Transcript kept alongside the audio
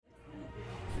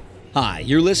Hi,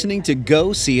 you're listening to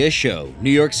Go See a Show, New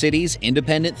York City's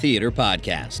independent theater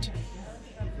podcast.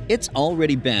 It's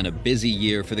already been a busy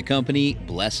year for the company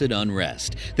Blessed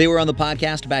Unrest. They were on the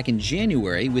podcast back in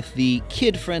January with the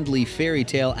kid-friendly fairy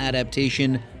tale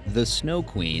adaptation The Snow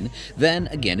Queen, then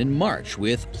again in March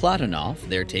with Platonov,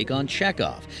 their take on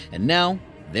Chekhov, and now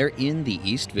they're in the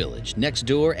East Village, next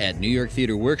door at New York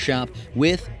Theater Workshop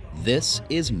with This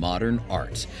is Modern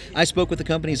Art. I spoke with the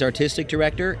company's artistic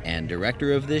director and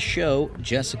director of this show,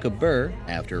 Jessica Burr,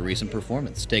 after a recent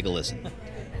performance. Take a listen.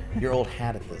 You're old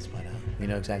hat at this by now. You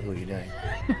know exactly what you're doing.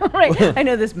 Right. I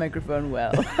know this microphone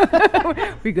well.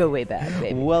 We go way back,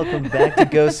 baby. Welcome back to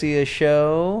Go See a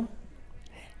Show.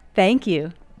 Thank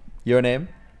you. Your name?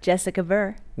 Jessica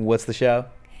Burr. What's the show?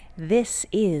 This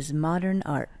is Modern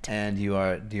Art. And you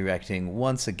are directing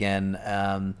once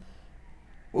again.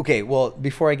 Okay, well,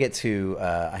 before I get to,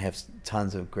 I have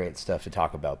tons of great stuff to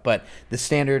talk about, but the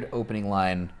standard opening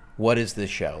line, what is this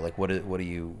show? Like, what are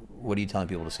you telling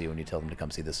people to see when you tell them to come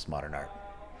see This is Modern Art?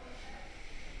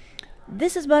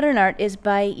 This is Modern Art is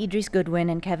by Idris Goodwin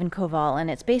and Kevin Koval, and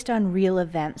it's based on real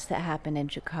events that happened in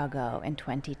Chicago in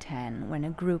 2010 when a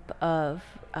group of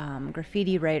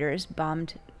graffiti writers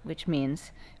bombed, which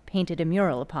means painted a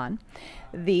mural upon,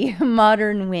 the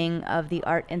modern wing of the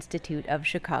Art Institute of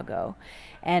Chicago.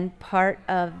 And part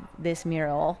of this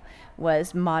mural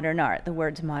was modern art, the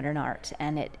words modern art,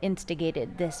 and it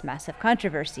instigated this massive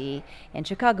controversy in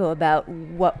Chicago about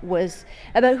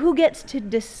who gets to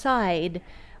decide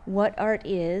what art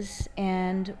is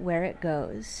and where it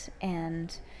goes,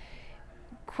 and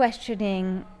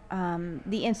questioning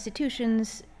the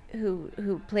institutions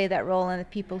who play that role and the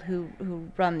people who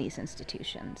run these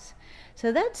institutions.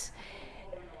 So that's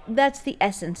the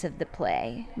essence of the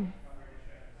play.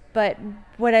 But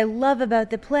what I love about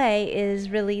the play is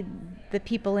really the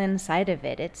people inside of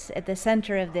it. It's at the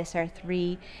center of this are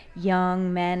three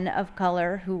young men of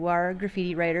color who are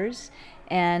graffiti writers,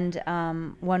 and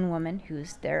one woman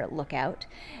who's their lookout.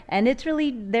 And it's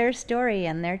really their story,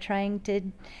 and they're trying to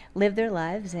live their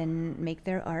lives and make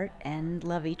their art and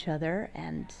love each other.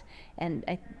 And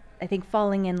I think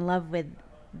falling in love with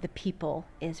the people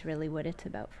is really what it's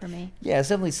about for me. Yeah, it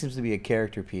definitely seems to be a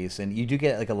character piece, and you do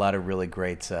get like a lot of really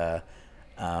great, I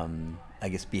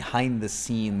guess, behind the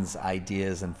scenes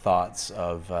ideas and thoughts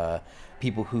of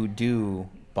people who do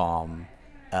bomb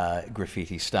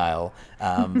graffiti style.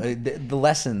 The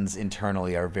lessons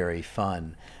internally are very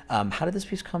fun. How did this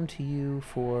piece come to you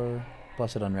for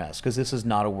Blessed Unrest? Because this is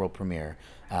not a world premiere.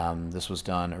 This was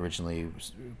done originally,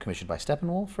 commissioned by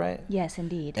Steppenwolf, right? Yes,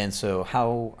 indeed. And so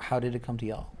how did it come to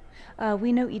y'all?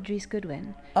 We know Idris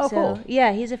Goodwin. Oh, so, cool.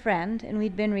 Yeah, he's a friend, and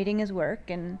we'd been reading his work,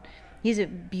 and he's a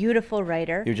beautiful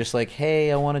writer. You're just like,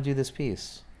 hey, I want to do this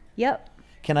piece. Yep.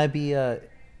 Can I be a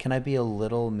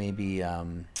little maybe?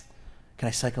 Can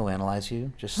I psychoanalyze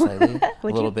you just slightly?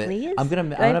 Would a little you bit. please? I'm Do I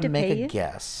gonna have to make pay a you?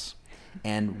 guess.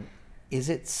 And is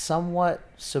it somewhat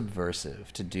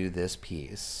subversive to do this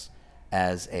piece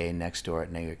as a next door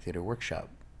at New York Theater Workshop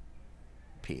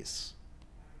piece?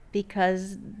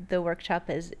 Because the workshop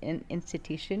is an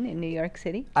institution in New York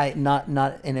City. Not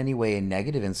in any way a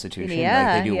negative institution.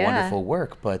 Yeah, like they do yeah. wonderful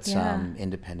work, but Yeah.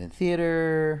 Independent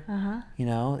theater. Uh-huh. You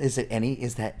know, is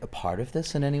that a part of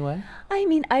this in any way? I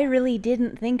mean, I really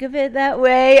didn't think of it that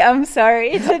way. I'm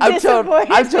sorry to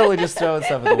disappoint. I'm totally just throwing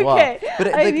stuff at the wall. Okay.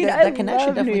 But I mean, that I connection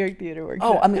love definitely. New York Theater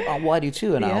Workshop. Oh, I mean, well, I do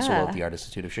too, and I also Yeah. love the Art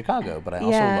Institute of Chicago, but I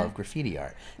also Yeah. love graffiti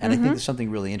art, and I think there's something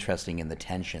really interesting in the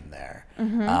tension there,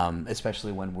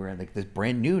 especially when we're in like this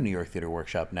brand new New York Theater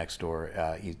Workshop next door,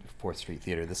 4th Street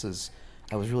Theater.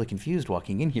 I was really confused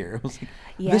walking in here. I was like,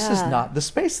 this is Yeah. not the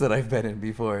space that I've been in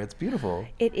before. It's beautiful.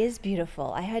 It is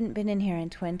beautiful. I hadn't been in here in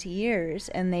 20 years,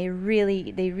 and they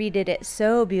redid it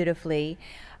so beautifully.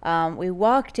 We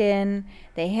walked in,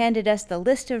 they handed us the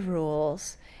list of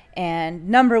rules, and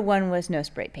number 1 was no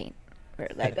spray paint. We're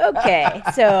like, okay,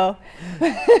 so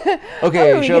Okay,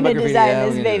 how are we show going about to graffiti. design Yeah,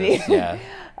 this we're gonna do baby? this.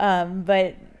 Yeah.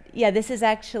 But yeah, this is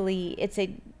actually, it's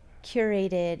a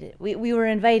curated, we were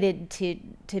invited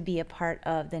to be a part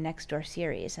of the Next Door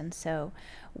series, and so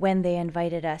when they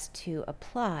invited us to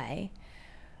apply,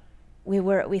 we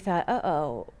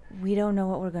thought, we don't know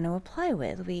what we're going to apply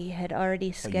with. We had already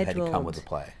Oh, scheduled. you had to come with the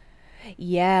play.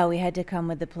 Yeah, we had to come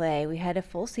with the play. We had a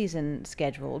full season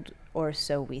scheduled, or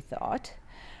so we thought,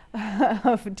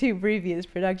 of 2 previous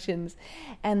productions.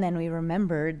 And then we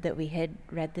remembered that we had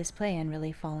read this play and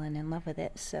really fallen in love with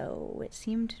it. So it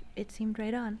seemed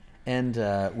right on. And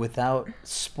without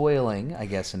spoiling, I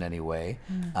guess, in any way,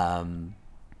 can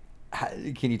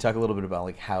you talk a little bit about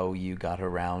like how you got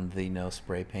around the no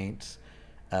spray paint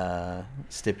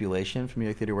stipulation from New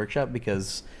York Theater Workshop,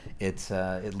 because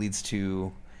it leads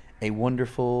to a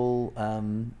wonderful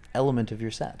element of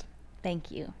your set.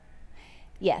 Thank you.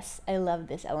 Yes, I love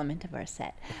this element of our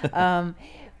set.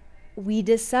 We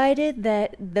decided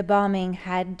that the bombing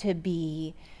had to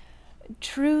be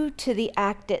true to the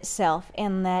act itself,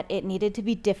 and that it needed to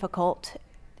be difficult,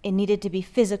 it needed to be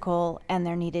physical, and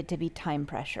there needed to be time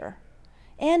pressure.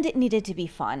 And it needed to be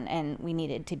fun, and we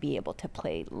needed to be able to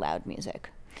play loud music.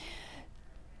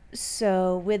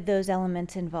 So with those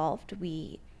elements involved,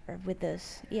 with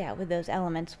those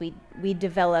elements, we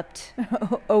developed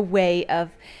a way of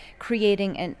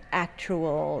creating an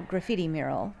actual graffiti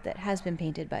mural that has been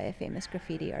painted by a famous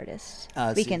graffiti artist.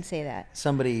 We can say that.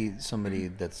 Somebody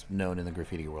that's known in the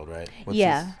graffiti world, right? What's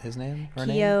his name? Her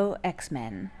name? Kyo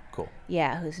X-Men. Cool.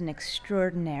 Yeah, who's an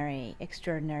extraordinary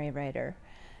writer,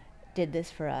 did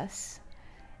this for us.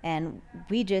 And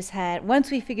we just had, once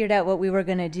we figured out what we were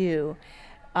going to do,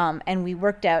 and we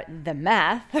worked out the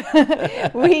math,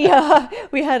 we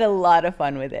had a lot of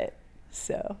fun with it.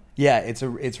 So yeah,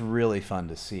 it's really fun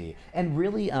to see. And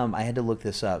really, I had to look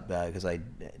this up because I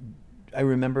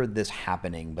remember this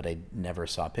happening, but I never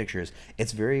saw pictures.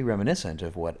 It's very reminiscent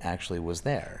of what actually was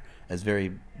there. It's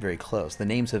very, very close. The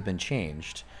names have been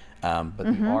changed, but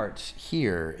the art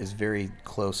here is very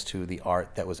close to the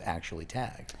art that was actually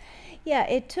tagged. Yeah,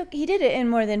 he did it in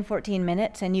more than 14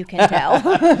 minutes, and you can tell.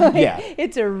 Yeah.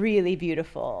 It's a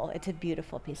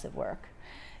beautiful piece of work.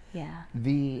 Yeah.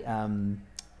 The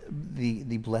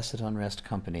Blessed Unrest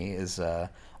Company is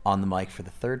on the mic for the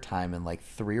third time in like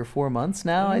 3 or 4 months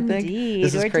now, I think. Indeed.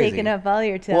 This is We're crazy. taking up all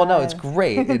your time. Well, no, it's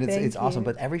great. And it's Thank awesome. you.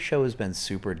 But every show has been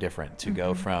super different to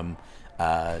go from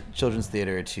children's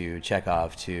theater to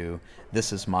Chekhov to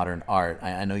this is modern art.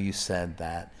 I know you said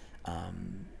that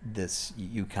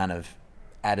you kind of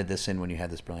added this in when you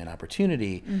had this brilliant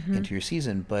opportunity into your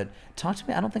season, but talk to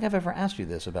me. I don't think I've ever asked you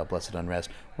this about Blessed Unrest.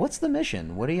 What's the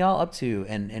mission? What are y'all up to?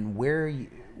 And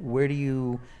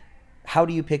how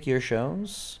do you pick your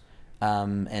shows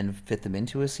and fit them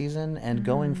into a season? And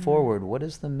going forward, what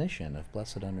is the mission of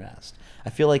Blessed Unrest? I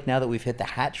feel like now that we've hit the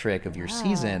hat trick of your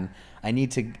season, I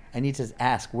need to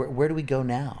ask, where do we go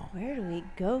now? Where do we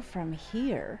go from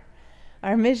here?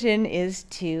 Our mission is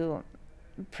to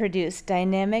produce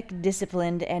dynamic,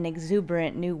 disciplined, and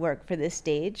exuberant new work for the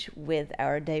stage with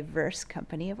our diverse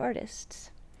company of artists.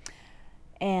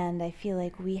 And I feel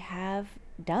like we have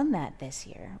done that this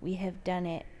year. We have done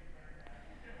it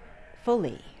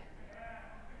fully.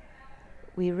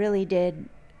 We really did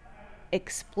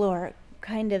explore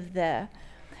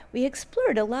we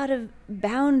explored a lot of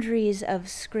boundaries of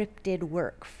scripted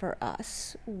work for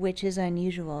us, which is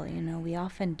unusual. We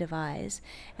often devise,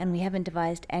 and we haven't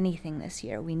devised anything this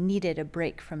year. We needed a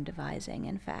break from devising,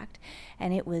 in fact.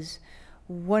 And it was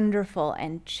wonderful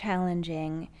and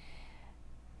challenging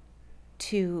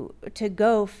to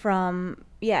go from,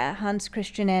 Hans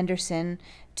Christian Andersen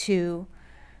to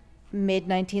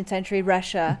mid-19th century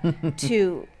Russia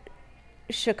to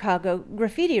Chicago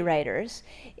graffiti writers.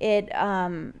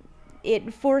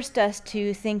 It forced us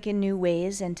to think in new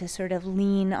ways and to sort of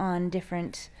lean on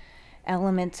different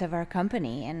elements of our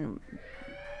company. And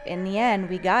in the end,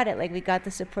 we got it. Like, we got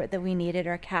the support that we needed.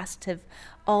 Our casts have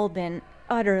all been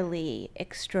utterly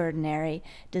extraordinary.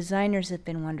 Designers have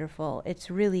been wonderful.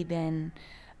 It's really been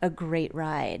a great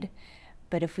ride.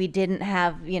 But if we didn't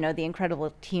have, the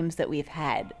incredible teams that we've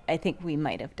had, I think we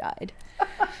might have died.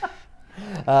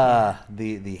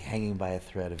 The hanging by a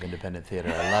thread of independent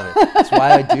theater. I love it. That's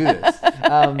why I do this.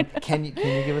 Can you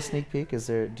give a sneak peek?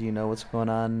 Do you know what's going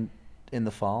on in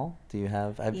the fall? Do you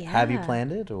have you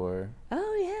planned it, or?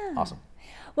 Oh yeah. Awesome.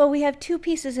 Well, we have 2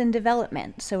 pieces in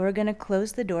development, so we're going to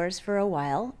close the doors for a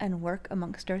while and work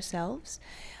amongst ourselves.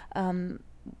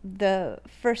 The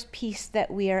first piece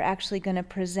that we are actually going to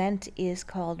present is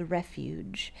called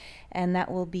Refuge, and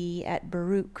that will be at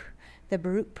Baruch, the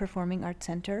Baruch Performing Arts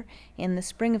Center, in the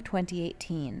spring of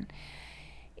 2018.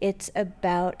 It's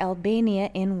about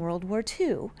Albania in World War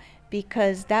II,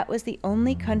 because that was the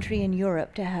only country in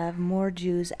Europe to have more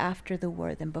Jews after the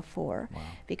war than before. Wow.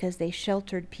 Because they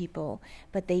sheltered people,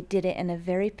 but they did it in a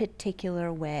very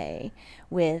particular way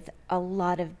with a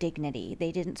lot of dignity.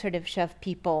 They didn't sort of shove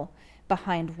people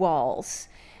behind walls.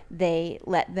 They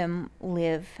let them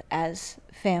live as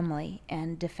family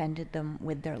and defended them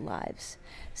with their lives.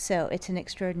 So it's an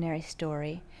extraordinary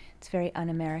story. It's very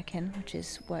un-American, which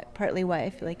is partly why I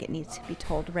feel like it needs to be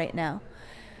told right now,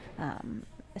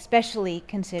 especially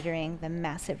considering the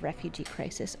massive refugee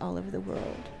crisis all over the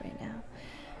world right now.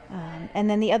 And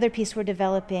then the other piece we're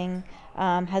developing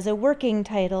has a working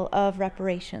title of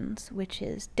Reparations, which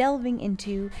is delving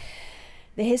into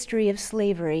the history of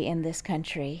slavery in this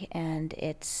country and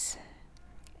its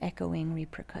echoing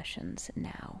repercussions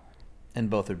now. And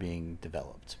both are being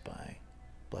developed by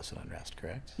Blessed Unrest,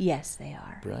 correct? Yes, they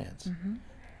are. Brilliant.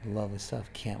 Lovely stuff.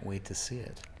 Can't wait to see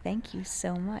it. Thank you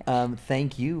so much.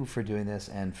 Thank you for doing this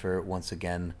and for once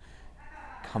again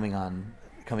coming on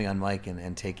Mike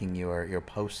and taking your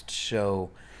post-show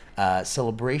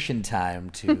celebration time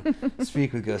to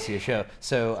speak with Go See a Show.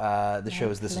 So the show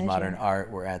is This Is Modern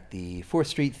Art. We're at the 4th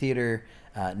Street Theater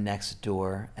next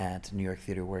door at New York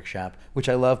Theater Workshop, which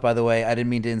I love, by the way. I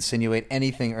didn't mean to insinuate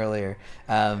anything earlier.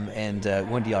 And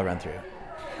when do y'all run through?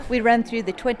 We run through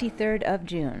the 23rd of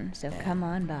June, so come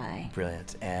on by.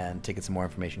 Brilliant. And tickets and more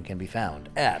information can be found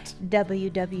at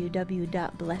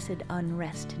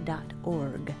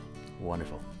www.blessedunrest.org.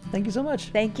 Wonderful. Thank you so much.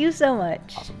 Thank you so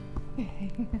much. Awesome.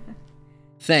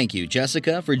 Thank you,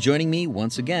 Jessica, for joining me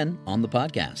once again on the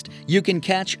podcast. You can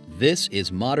catch This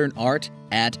Is Modern Art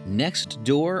at Next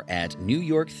Door at New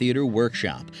York Theater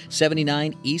Workshop,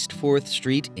 79 East 4th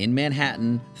Street in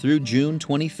Manhattan through June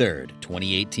 23rd,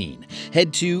 2018.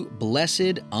 Head to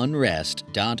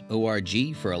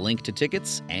blessedunrest.org for a link to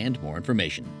tickets and more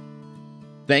information.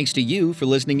 Thanks to you for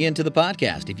listening in to the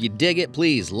podcast. If you dig it,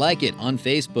 please like it on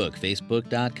Facebook,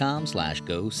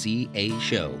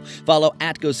 facebook.com/GoSeeAShow. Follow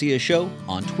 @GoSeeAShow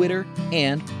on Twitter,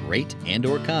 and rate and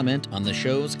or comment on the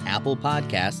show's Apple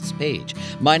Podcasts page.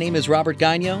 My name is Robert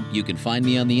Gaino. You can find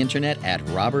me on the internet at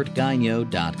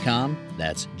robertgaino.com.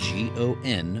 That's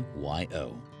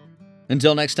GONYO.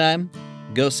 Until next time,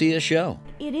 go see a show.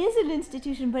 It is an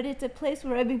institution, but it's a place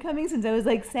where I've been coming since I was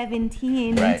like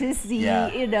 17 Right. to see, Yeah.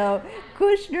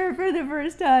 Kushner for the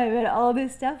first time and all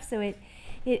this stuff. So it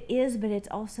is, but it's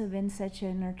also been such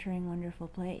a nurturing, wonderful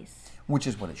place. Which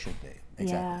is what it should be.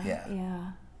 Exactly.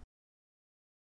 Yeah.